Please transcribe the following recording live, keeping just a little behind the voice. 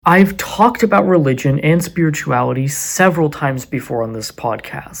I've talked about religion and spirituality several times before on this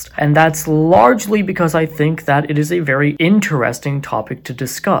podcast, and that's largely because I think that it is a very interesting topic to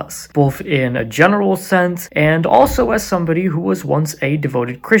discuss, both in a general sense and also as somebody who was once a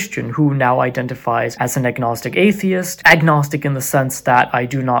devoted Christian who now identifies as an agnostic atheist. Agnostic in the sense that I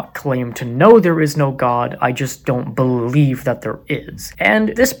do not claim to know there is no God, I just don't believe that there is. And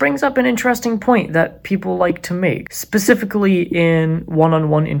this brings up an interesting point that people like to make, specifically in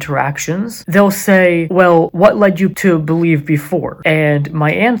one-on-one interactions. They'll say, well, what led you to believe before? And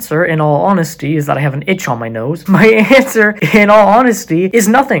my answer, in all honesty, is that I have an itch on my nose. My answer, in all honesty, is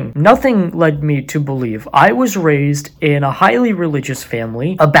nothing. Nothing led me to believe. I was raised in a highly religious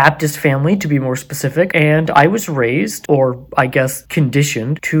family, a Baptist family to be more specific, and I was raised, or I guess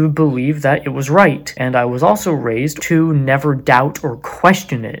conditioned, to believe that it was right. And I was also raised to never doubt or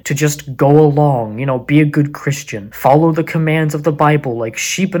question it, to just go along, be a good Christian, follow the commands of the Bible like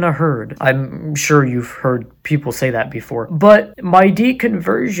sheep in a herd. I'm sure you've heard people say that before. But my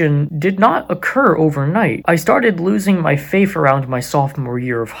deconversion did not occur overnight. I started losing my faith around my sophomore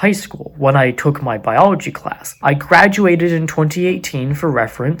year of high school when I took my biology class. I graduated in 2018 for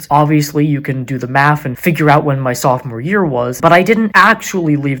reference. Obviously, you can do the math and figure out when my sophomore year was, but I didn't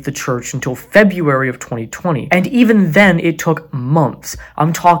actually leave the church until February of 2020. And even then, it took months.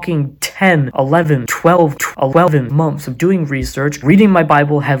 I'm talking 10, 11, 12, 11 months of doing research, reading my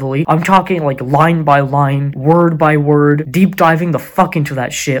Bible heavily. I'm talking like line by line, word by word, deep diving the fuck into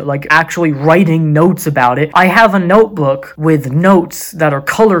that shit, like actually writing notes about it. I have a notebook with notes that are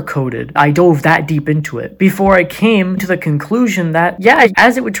color coded. I dove that deep into it before I came to the conclusion that, yeah,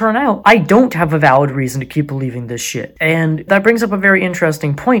 as it would turn out, I don't have a valid reason to keep believing this shit. And that brings up a very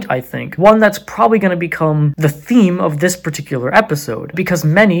interesting point, I think. One that's probably going to become the theme of this particular episode, because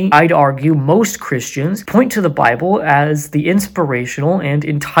many, I'd argue most Christians, point to the Bible as the inspirational and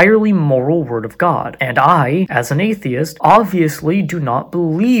entirely moral word of God. And I, as an atheist, obviously do not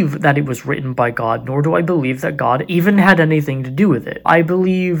believe that it was written by God, nor do I believe that God even had anything to do with it. I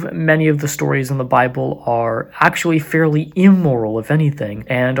believe many of the stories in the Bible are actually fairly immoral, if anything,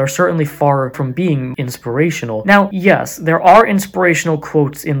 and are certainly far from being inspirational. Now, yes, there are inspirational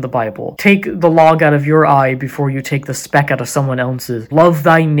quotes in the Bible. Take the log out of your eye before you take the speck out of someone else's. Love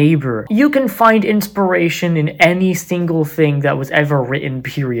thy neighbor. You can find inspiration in any single thing that was ever written,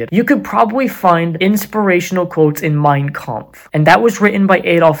 period. You could probably find inspirational quotes in Mein Kampf, and that was written by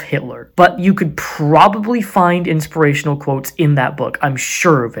Adolf Hitler. But you could probably find inspirational quotes in that book. I'm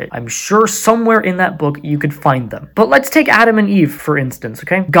sure of it. I'm sure somewhere in that book you could find them. But let's take Adam and Eve, for instance,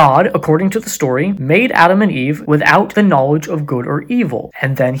 okay? God, according to the story, made Adam and Eve without the knowledge of good or evil,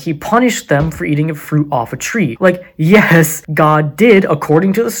 and then he punished them for eating a fruit off a tree. Like, yes, God did,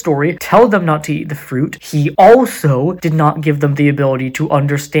 according to the story, tell them not to eat the fruit. He also did not give them the ability to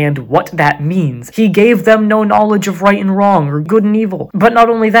understand what that means. He gave them no knowledge of right and wrong or good and evil. But not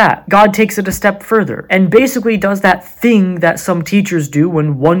only that, God takes it a step further and basically does that thing that some teachers do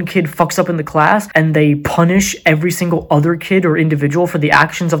when one kid fucks up in the class and they punish every single other kid or individual for the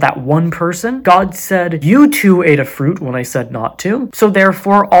actions of that one person. God said, you too ate a fruit when I said not to. So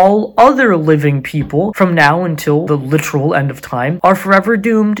therefore, all other living people from now until the literal end of time are forever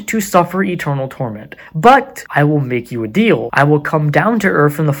doomed to suffer eternal torment. But I will make you a deal. I will come down to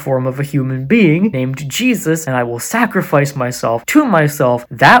earth in the form of a human being named Jesus, and I will sacrifice myself to myself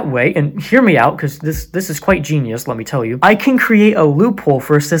that way. And hear me out, because this is quite genius, let me tell you. I can create a loophole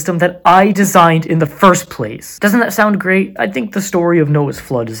for a system that I designed in the first place. Doesn't that sound great? I think the story of Noah's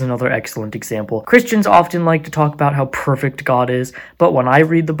flood is another excellent example. Christians often like to talk about how perfect God is, but when I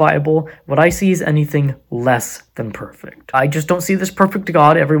read the Bible, what I see is anything less than perfect. I just don't see this perfect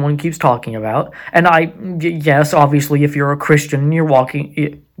God everyone keeps talking about. And yes, obviously, if you're a Christian and you're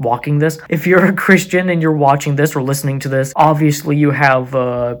if you're a Christian and you're watching this or listening to this, obviously you have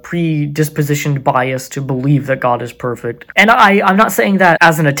a predispositioned bias to believe that God is perfect. And I'm not saying that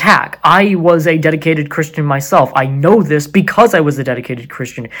as an attack. I was a dedicated Christian myself. I know this because I was a dedicated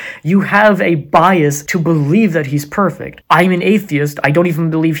Christian. You have a bias to believe that he's perfect. I'm an atheist. I don't even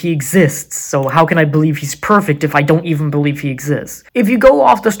believe he exists. So how can I believe he's perfect if I don't even believe he exists? If you go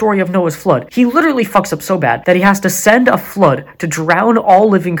off the story of Noah's flood, he literally fucks up so bad that he has to send a flood to drown all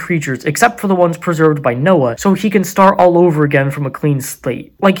living creatures except for the ones preserved by Noah so he can start all over again from a clean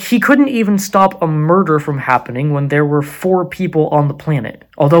slate. Like, he couldn't even stop a murder from happening when there were 4 people on the planet.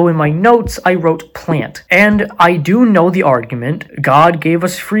 Although in my notes I wrote plant. And I do know the argument, God gave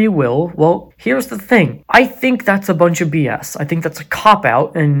us free will. Well, here's the thing. I think that's a bunch of BS. I think that's a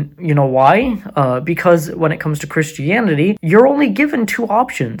cop-out, and you know why? Because when it comes to Christianity, you're only given 2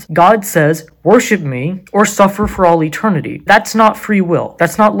 options. God says, worship me or suffer for all eternity. That's not free will.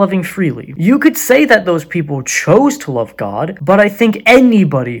 That's not loving freely. You could say that those people chose to love God, but I think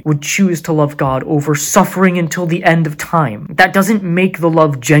anybody would choose to love God over suffering until the end of time. That doesn't make the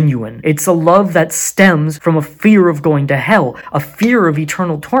love genuine. It's a love that stems from a fear of going to hell, a fear of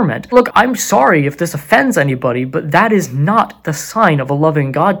eternal torment. Look, I'm sorry if this offends anybody, but that is not the sign of a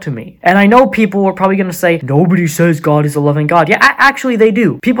loving God to me. And I know people are probably going to say, nobody says God is a loving God. Yeah, actually they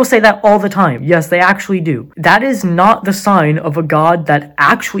do. People say that all the time. Yes, they actually do. That is not the sign of a God that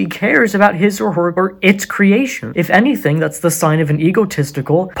actually cares about his or her or its creation. If anything, that's the sign of an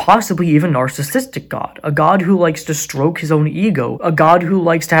egotistical, possibly even narcissistic God. A God who likes to stroke his own ego. A God who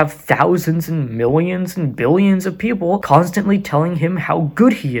likes to have thousands and millions and billions of people constantly telling him how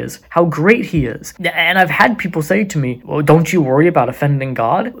good he is, how great he is. And I've had people say to me, well, don't you worry about offending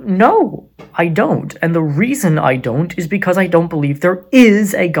God? No, I don't. And the reason I don't is because I don't believe there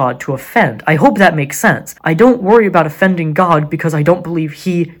is a God to offend. I hope that makes sense. I don't worry about offending God because I don't believe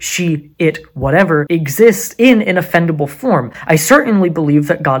he, she, it, whatever, exists in an offendable form. I certainly believe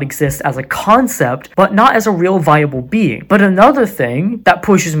that God exists as a concept, but not as a real viable being. But another thing that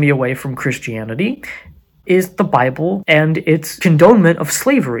pushes me away from Christianity is the Bible and its condonement of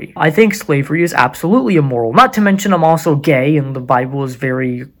slavery. I think slavery is absolutely immoral. Not to mention I'm also gay, and the Bible is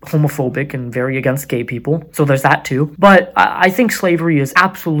very homophobic and very against gay people, so there's that too. But I think slavery is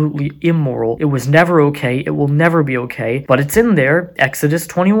absolutely immoral. It was never okay. It will never be okay. But it's in there, Exodus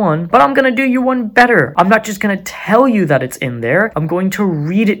 21. But I'm gonna do you one better. I'm not just gonna tell you that it's in there. I'm going to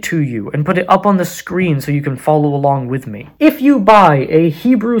read it to you and put it up on the screen so you can follow along with me. If you buy a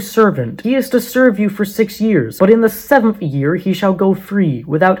Hebrew servant, he is to serve you for 6 years, but in the 7th year he shall go free,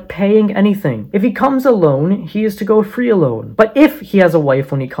 without paying anything. If he comes alone, he is to go free alone. But if he has a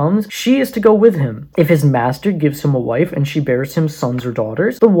wife when he comes, she is to go with him. If his master gives him a wife, and she bears him sons or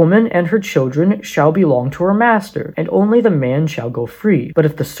daughters, the woman and her children shall belong to her master, and only the man shall go free. But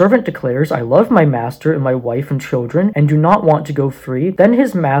if the servant declares, I love my master and my wife and children, and do not want to go free, then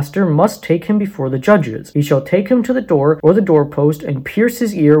his master must take him before the judges. He shall take him to the door or the doorpost, and pierce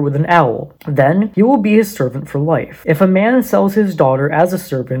his ear with an awl. Then he will be his servant for life. If a man sells his daughter as a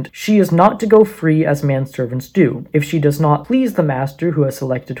servant, she is not to go free as manservants do. If she does not please the master who has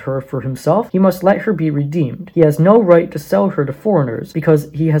selected her for himself, he must let her be redeemed. He has no right to sell her to foreigners, because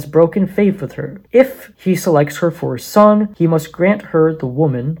he has broken faith with her. If he selects her for his son, he must grant her the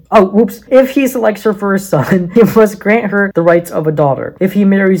woman. If he selects her for his son, he must grant her the rights of a daughter. If he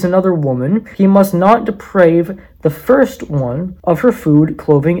marries another woman, he must not deprave the first one of her food,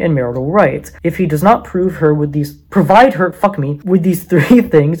 clothing, and marital rights. If he does not provide her with these 3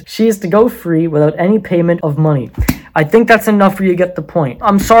 things, she is to go free without any payment of money. I think that's enough for you to get the point.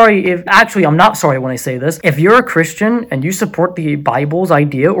 I'm not sorry when I say this. If you're a Christian and you support the Bible's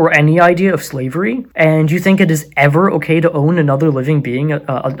idea or any idea of slavery, and you think it is ever okay to own another living being,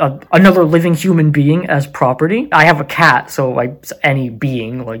 another living human being as property, I have a cat, so any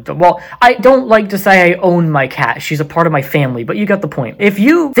being, I don't like to say I own my cat. She's a part of my family, but you get the point. If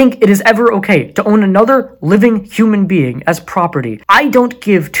you think it is ever okay to own another living human being as property, I don't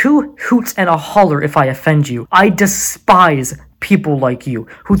give 2 hoots and a holler if I offend you. I despise people like you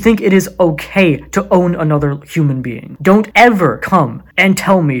who think it is okay to own another human being. Don't ever come and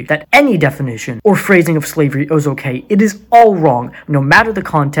tell me that any definition or phrasing of slavery is okay. It is all wrong. No matter the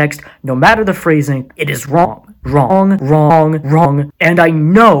context, no matter the phrasing, it is wrong. Wrong. And I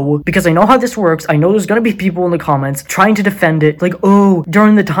know, because I know how this works, I know there's gonna be people in the comments trying to defend it, like, oh,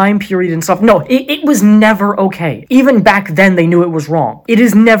 during the time period and stuff. No, it was never okay. Even back then, they knew it was wrong. It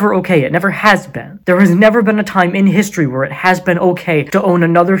is never okay. It never has been. There has never been a time in history where it has been okay to own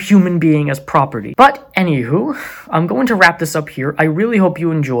another human being as property. But, anywho, I'm going to wrap this up here. I really hope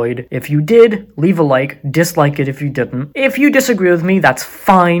you enjoyed. If you did, leave a like, dislike it if you didn't. If you disagree with me, that's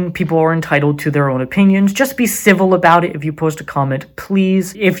fine. People are entitled to their own opinions. Just be civil about it if you post a comment,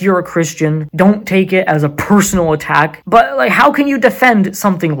 please. If you're a Christian, don't take it as a personal attack. But how can you defend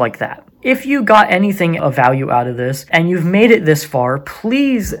something like that? If you got anything of value out of this and you've made it this far,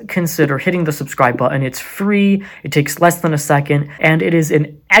 please consider hitting the subscribe button. It's free, it takes less than a second, and it is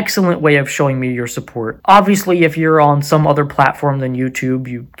an excellent way of showing me your support. Obviously, if you're on some other platform than YouTube,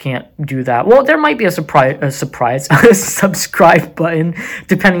 you can't do that. Well, there might be a subscribe button,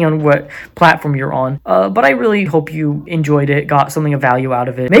 depending on what platform you're on. But I really hope you enjoyed it, got something of value out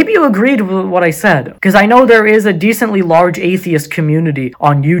of it. Maybe you agreed with what I said, because I know there is a decently large atheist community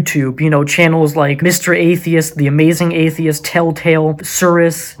on YouTube. Channels like Mr. Atheist, The Amazing Atheist, Telltale,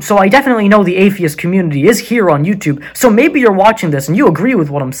 Surus. So I definitely know the atheist community is here on YouTube. So maybe you're watching this and you agree with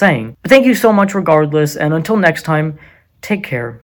what I'm saying. But thank you so much regardless, and until next time, take care.